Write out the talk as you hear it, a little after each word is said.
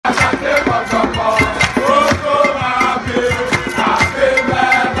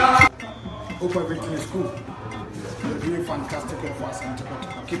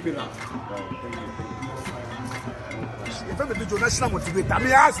international motivator. I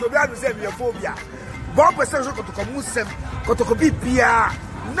mean, ask me, I say, me a phobia. 1% KOTOKO Musem, KOTOKO BPR,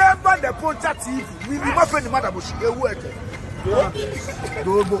 never the Poncha TV. We my friend, Madam Bush, a work.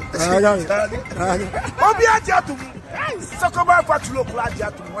 Obia Jatu, Sokoba Patulo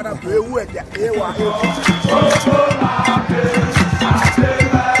Plajatu, one of the work.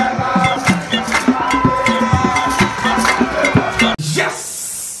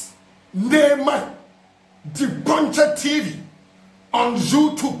 Yes, name the Poncha TV on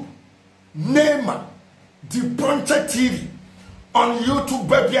YouTube. Name the Poncha TV on YouTube.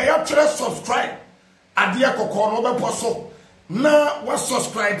 Baby, I actually subscribe. Adia Kokono be poso. Now we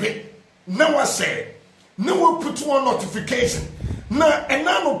subscribe it. Now I say. Now we put one notification. Now and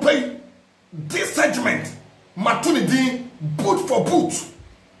now we pay this segment. Matuni boot for boot.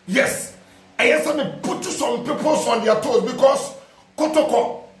 Yes. I have to put some people on their toes because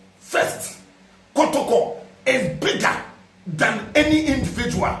KOTOKO first. KOTOKO is bigger than any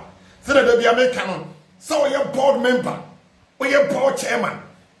individual. So that be American. So we are board member, we are board chairman,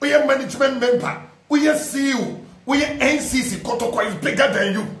 we are management member, we are CEO, we are NCC. KOTOKO is bigger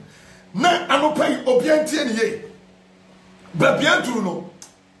than you. Now I don't pay Obianti and ye. But Biantu no.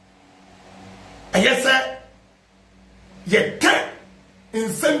 And yes, sir, you can't in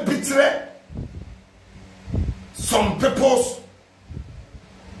some bitter some people's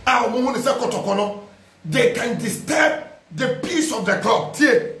our woman is a KOTOKO no. They can disturb the peace of the club.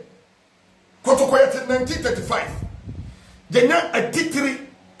 Tie. KOTOKO in 1935. They now a titri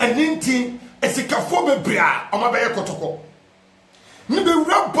and 19 a sikafo bebria on my KOTOKO. Maybe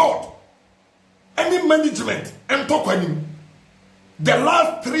rap board any management and talk on him. The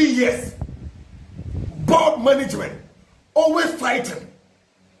last 3 years, board management always fighting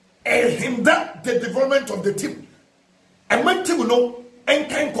and hinder the development of the team. And my team know and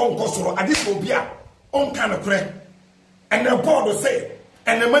can conquer at this will be on kind of prayer. And the board will say,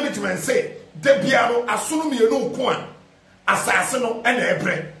 and the management say, the piano assume you know one assassin and a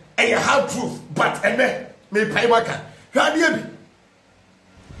bread. And you have truth, but and then may pay waka.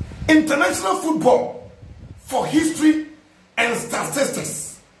 International football for history and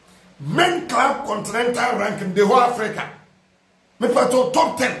statistics. Men club continental ranking the whole Africa. Me pato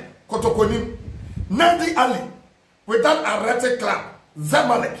top 10 KOTOKO nim. Nadi Ali with that Arete club,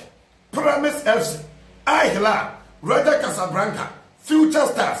 Zamalek, Promise FC, Al Hilal, Raja Casablanca, Future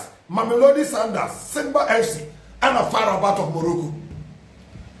Stars, Mamelodi Sanders, Simba FC, and a Farabat of Morocco.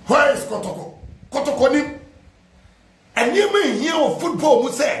 Where is KOTOKO? KOTOKO nim. And you may hear of football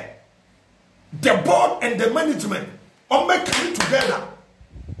who say the board and the management are making it together.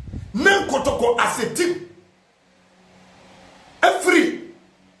 Now KOTOKO as a team. Every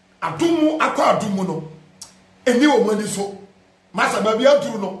adumu akwa adumu no. Eni o mani so. Masa baby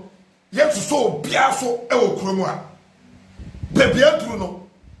aduru no. Yet so bia so e wo kromu a. Baby aduru no.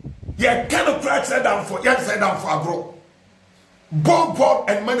 Ye kind of crack set down for yet set down for agro. Board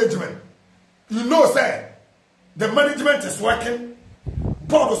and management. You know say the management is working.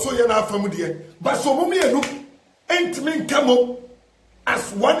 Board so ye na famu die. But so mummy enu ain't mean come up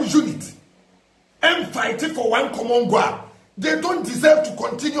as one unit and fighting for one common goal. They don't deserve to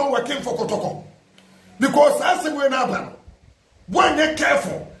continue working for KOTOKO. Because as we know, when you're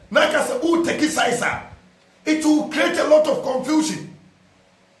careful, like I said, it will create a lot of confusion.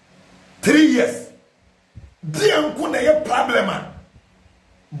 3 years. There could be a problem.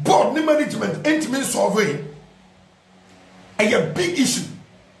 Board management ain't mean solving. A big issue.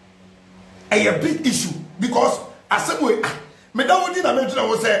 A big issue. Because as I said, me that what did I mention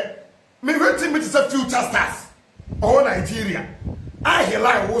was say, me rating me to say Future Stars or Nigeria. Al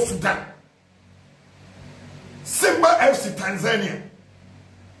Hilal was Sudan. Simba FC Tanzania.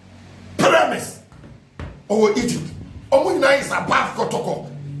 Promise or Egypt. Omuna is above KOTOKO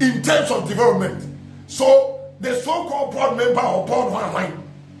in terms of development. So the so-called board member or board one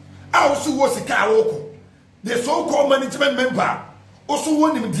I also was a Kawoko. The so-called management member also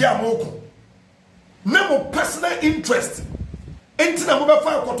won him Diamoko. No personal interest. Entina mo be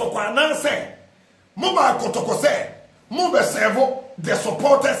fa KOTOKO ananse mo ba KOTOKO say mo be serve the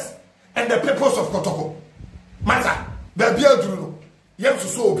supporters and the purpose of KOTOKO. Matter baby aduru no yem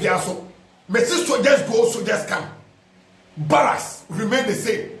so obia so message so just go so just come. Barracks remain the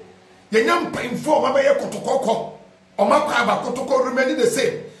same. Yenyam painful ma be KOTOKO o ma kwa ba KOTOKO remain the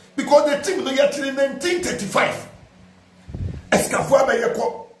same because the team no yet in 1935. Escafo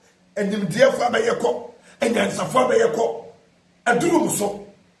abayeko enimdiefo abayeko enyansafo abayeko aduru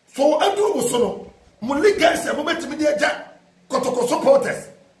muso no muli guys e mo betimi de agya KOTOKO supporters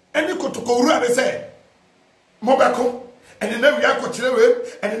any KOTOKO uru abe say mo beko and na wi akokire we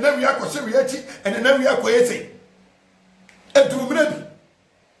and na wi akose wi achi and na wi akoyete edurumre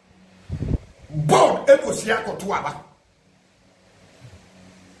board ekosia koto aba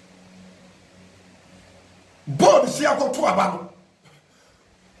board si akoto aba no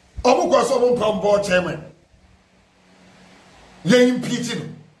omo so mo pam board chairman ye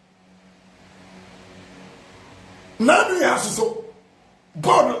impeaching nanu ya so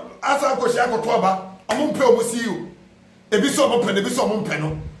board asa akosia koto aba omo pɛ omo CEO ebi so omo pɛ ebi so omo pɛ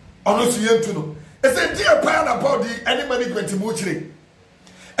no ono so yentu no e say dear pa na board any management mu chire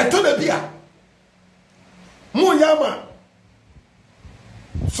eto na bia mu yama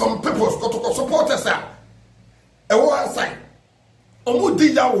some people KOTOKO supporters are e wo aside omo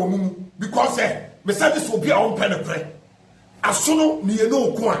di ya wo mu because me service will be on pen pre asono me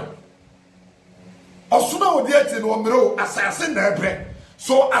no ko a osono odi ati no mero asase na ebre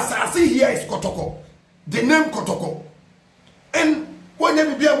so asase here is KOTOKO the name KOTOKO and when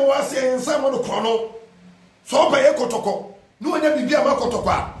you be amo wase ensa mo no krono so ba ye KOTOKO no when you be amo KOTOKO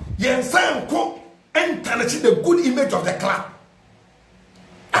a ye ensa nko encourage the good image of the club.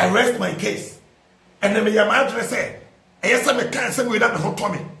 I rest my case and then me am address yes I can't say without the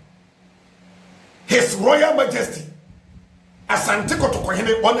Tommy. His Royal Majesty Asante KOTOKO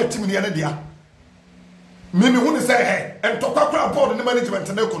hene on the team near dia mimi hu say hey and tokwa board the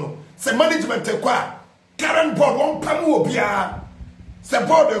management na kono say management kwa current board won pam obia say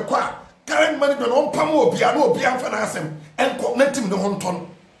board kwa current management won pam obia no obia fa na asem and na team no honton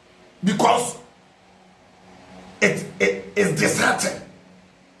because it is disheartening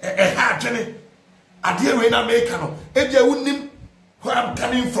a hard journey adie we na make no e dia unim where I'm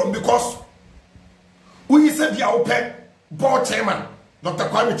coming from because we said dia open board chairman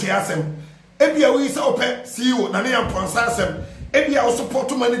Dr.Kyei asem e bia we say open CEO na ne Amponsah asem e bia o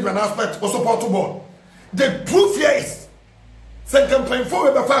support management aspect o support board the proof here is say campaign for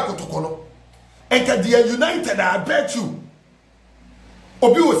we be fa KOTOKO no and they are united I bet you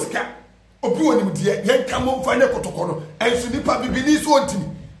obi osika obi onim de yen kamo fa ne KOTOKO no enso nipa bibini so ontimi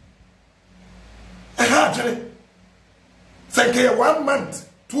say 1 month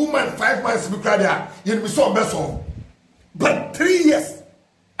 2 months 5 months be cry there you be so mess up but 3 years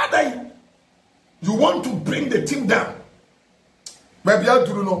adai you want to bring the team down baby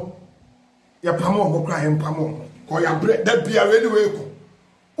aduru no ya pamo mo cry em pamo ko ya bread that be already we ko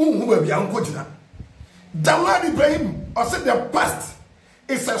unhu baby anko jina Dawad Ibrahim or said the past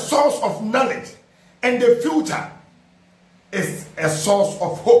is a source of knowledge and the future is a source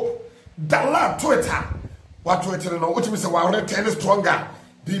of hope. Dala Twitter, what Twitter no, which means our ten stronger.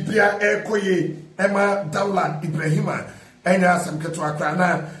 Bibia Ekoye, Emma Dala Ibrahima, and some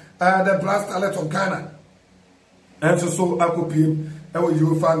Ketuakrana, the blast alert of Ghana. And so I could be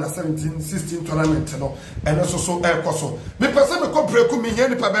you found a 17-16 tournament, and also so air coso. Me person ko breku mi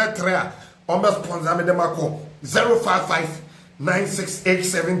here pa betra on the sponsor me de mako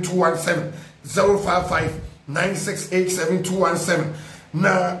 055-9687-217 055-9687-217.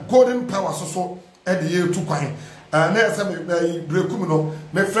 Na golden power so e de ye tu kwan na say me breku mu no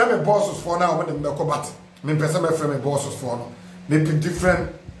me frame me bosses for now when them go bat me person me frame me bosses for no me pick different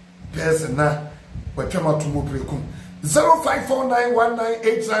person na we twema to mo breku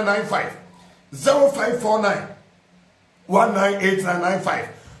 0549198995 0549198995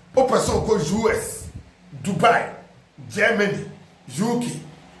 o person ko US Dubai Germany UK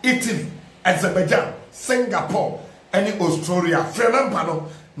Italy Azerbaijan Singapore any Australia Frenampa no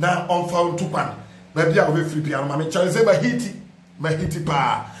na on found to pan baby a we free piano mama chance mahiti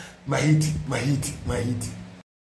pa mahiti